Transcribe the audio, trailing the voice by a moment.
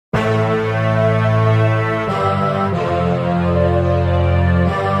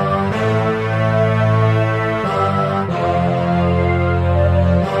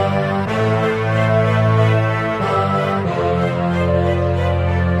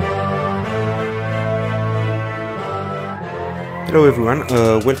Hello everyone,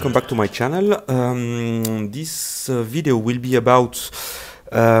 welcome back to my channel. This video will be about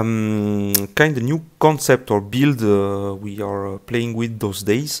kind of new concept or build we are playing with those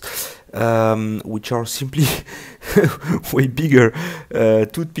days, which are simply way bigger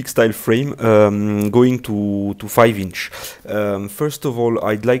toothpick style frame, going to 5-inch. First of all,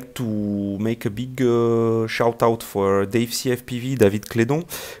 I'd like to make a big shout out for Dave CFPV, David Clédon,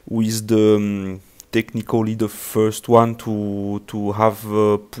 who is the technically the first one to have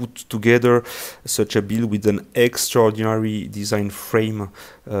put together such a build with an extraordinary design frame,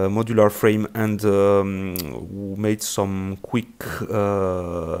 modular frame, and who made some quick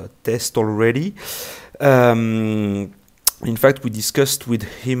test already. In fact, we discussed with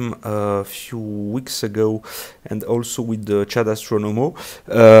him a few weeks ago, and also with Chad Astronomo,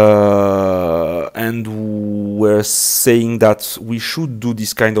 and we're saying that we should do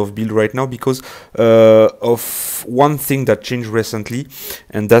this kind of build right now because of one thing that changed recently,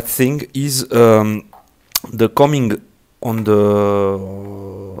 and that thing is the coming on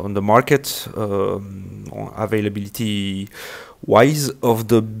the market, availability wise, of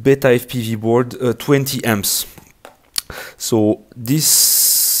the beta FPV board 20 amps. So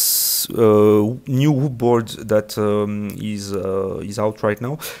this new wood board that is out right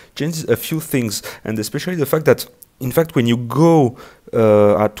now changes a few things, and especially the fact that, in fact, when you go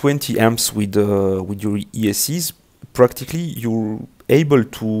at 20 amps with your ESCs, practically you're able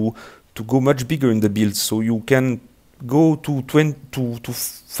to go much bigger in the build. So you can go to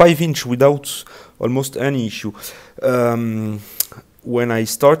 5-inch without almost any issue. When I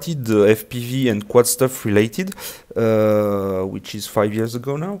started the FPV and quad stuff related, which is 5 years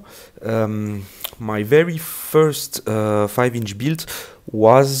ago now, my very first 5-inch build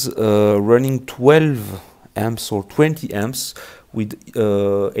was running 12 amps or 20 amps with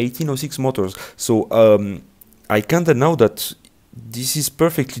 1806 motors. So I kinda know that this is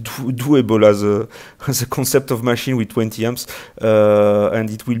perfectly doable as a concept of machine with 20 amps, and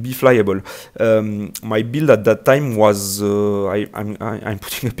it will be flyable. My build at that time was I'm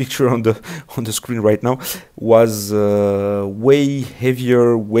putting a picture on the screen right now, was way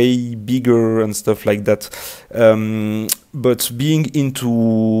heavier, way bigger, and stuff like that. But being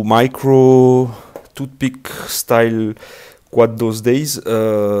into micro toothpick style quad those days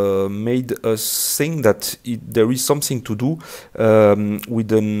made us think that there is something to do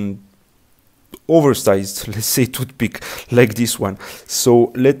with an oversized, let's say, toothpick like this one.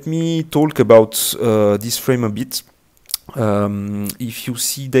 So let me talk about this frame a bit. If you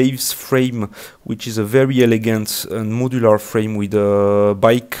see Dave's frame, which is a very elegant and modular frame with a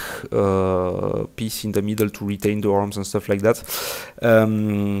bike piece in the middle to retain the arms and stuff like that,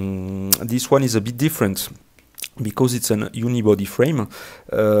 this one is a bit different. Because it's an unibody frame,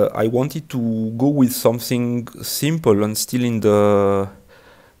 I wanted to go with something simple and still in the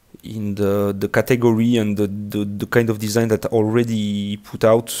category and the kind of design that already put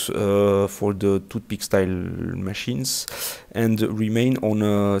out for the toothpick style machines, and remain on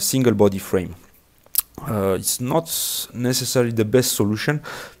a single body frame. It's not necessarily the best solution,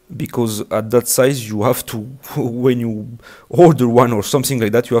 because at that size you have to, when you order one or something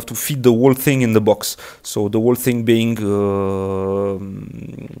like that, you have to fit the whole thing in the box. So the whole thing being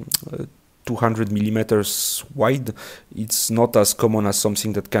 200 millimeters wide, it's not as common as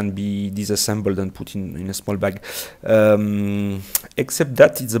something that can be disassembled and put in a small bag. Except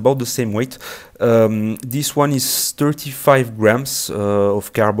that it's about the same weight. This one is 35 grams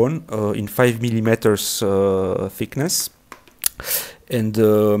of carbon in 5 millimeters thickness. And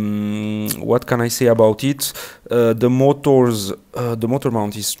what can I say about it? The motor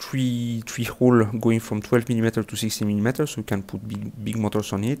mount is three hole going from 12 millimeter to 16 millimeter, so you can put big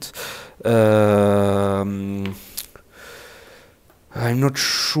motors on it. I'm not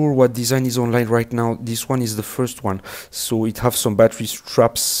sure what design is online right now. This one is the first one, so it has some battery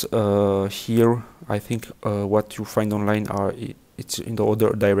straps here. I think what you find online are it's in the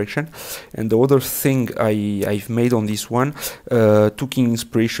other direction. And the other thing I've made on this one, took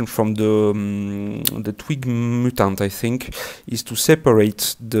inspiration from the Twig Mutant, I think, is to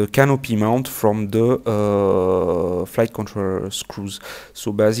separate the canopy mount from the flight controller screws.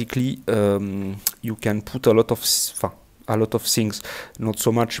 So basically, you can put a lot of things, not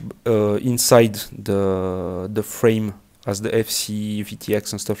so much inside the frame as the FC,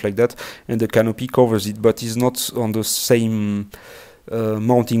 VTX and stuff like that, and the canopy covers it, but is not on the same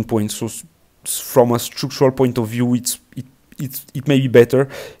mounting point. So from a structural point of view, it may be better,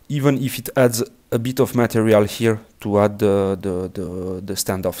 even if it adds a bit of material here to add the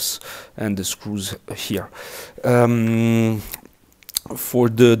standoffs and the screws here. for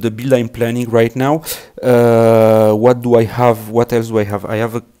the build I'm planning right now, what do I have? What else do I have? I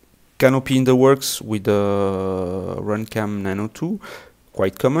have a canopy in the works with a Runcam Nano 2,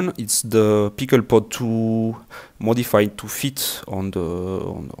 quite common. It's the PicklePod 2 modified to fit on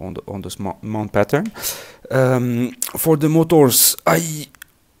the mount pattern. For the motors, I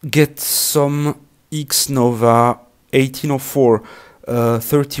get some X Nova 1804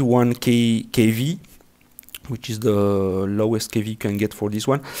 31 kV, which is the lowest kV you can get for this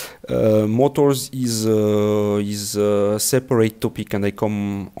one. Motors is a separate topic, and I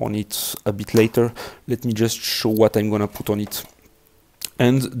come on it a bit later. Let me just show what I'm gonna put on it.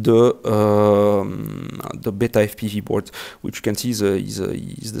 And the beta FPV board, which you can see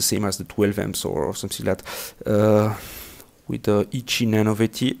is the same as the 12 amps or something like that, with the Ichi Nano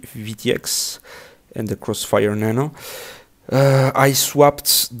VTX and the Crossfire Nano. I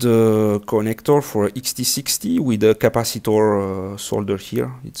swapped the connector for XT60 with a capacitor solder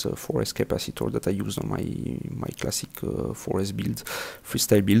here. It's a 4S capacitor that I use on my classic 4S build,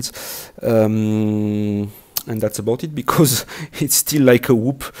 freestyle builds. And that's about it, because it's still like a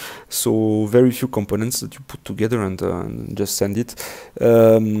whoop, so very few components that you put together and just send it.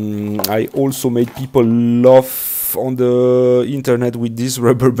 I also made people laugh on the internet with this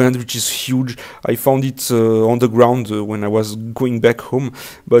rubber band, which is huge. I found it on the ground when I was going back home,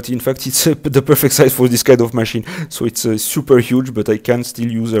 but in fact it's the perfect size for this kind of machine. So it's super huge, but I can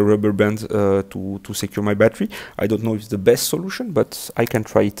still use a rubber band to secure my battery. I don't know if it's the best solution, but I can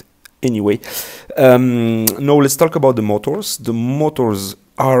try it anyway. Now let's talk about the motors. The motors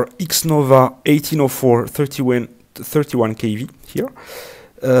are Xnova 1804 31 kV here.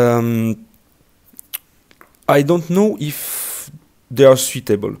 I don't know if they are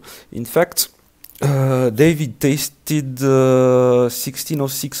suitable. In fact, David tasted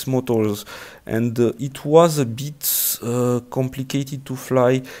 1606 motors, and it was a bit complicated to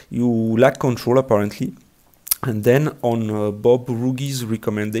fly. You lack control apparently. And then on Bob Rugi's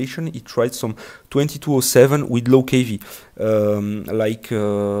recommendation, he tried some 2207 with low kV, like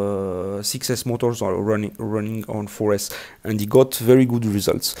 6S motors are running on 4S, and he got very good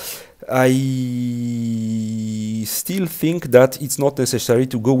results. I still think that it's not necessary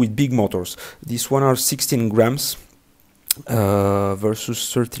to go with big motors. This one are 16 grams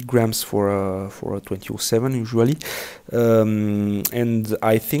versus 30 grams for a 2007 usually, and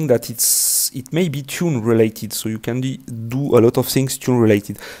I think that it may be tune related, so you can do a lot of things tune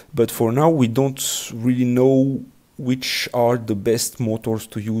related, but for now we don't really know which are the best motors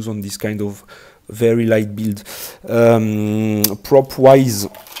to use on this kind of very light build. Prop wise,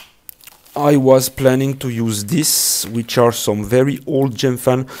 I was planning to use this, which are some very old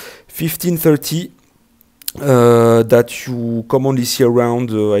Gemfan 1530 that you commonly see around,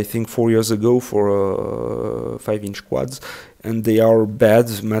 I think 4 years ago, for 5-inch quads, and they are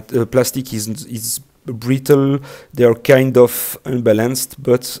bad. Plastic is brittle, they are kind of unbalanced,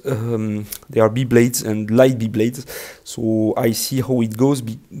 but they are B-blades and light B-blades, so I see how it goes,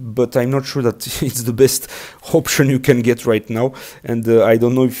 but I'm not sure that it's the best option you can get right now, and I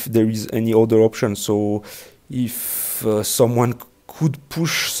don't know if there is any other option. So if someone could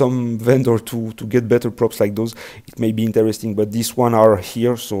push some vendor to get better props like those, it may be interesting, but these one are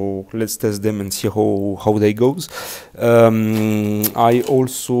here, so let's test them and see how they goes. I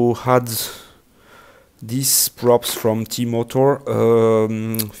also had these props from T-Motor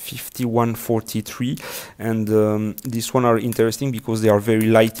 5143, and this one are interesting because they are very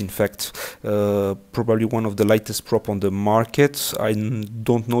light. In fact, probably one of the lightest prop on the market. I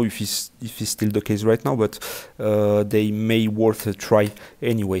don't know if it's still the case right now, but they may worth a try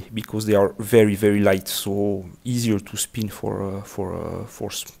anyway, because they are very, very light, so easier to spin for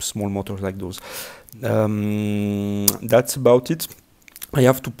small motors like those. That's about it. I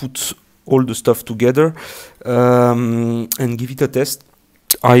have to put all the stuff together and give it a test.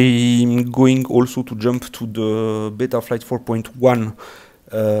 I'm going also to jump to the Betaflight 4.1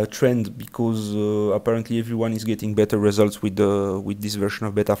 trend, because apparently everyone is getting better results with this version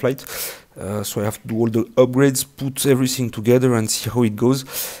of Betaflight. So I have to do all the upgrades, put everything together and see how it goes.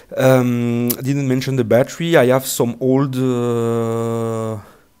 Didn't mention the battery. I have some old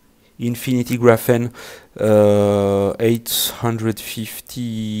Infinity Graphene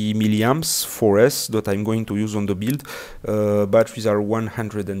 850 milliamps 4S that I'm going to use on the build. Batteries are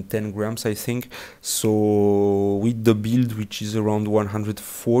 110 grams, I think. So with the build, which is around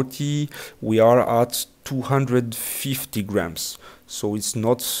 140, we are at 250 grams. So it's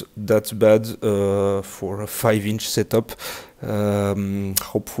not that bad for a 5-inch setup.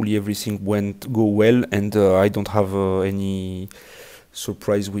 Hopefully everything go well, and I don't have any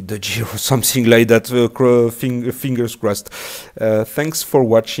surprise with the G or something like that. Fingers crossed. Thanks for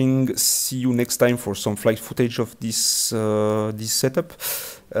watching. See you next time for some flight footage of this this setup.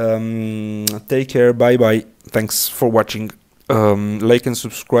 Take care. Bye bye. Thanks for watching. Like and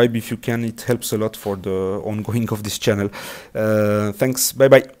subscribe if you can. It helps a lot for the ongoing of this channel. Thanks. Bye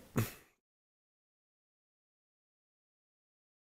bye.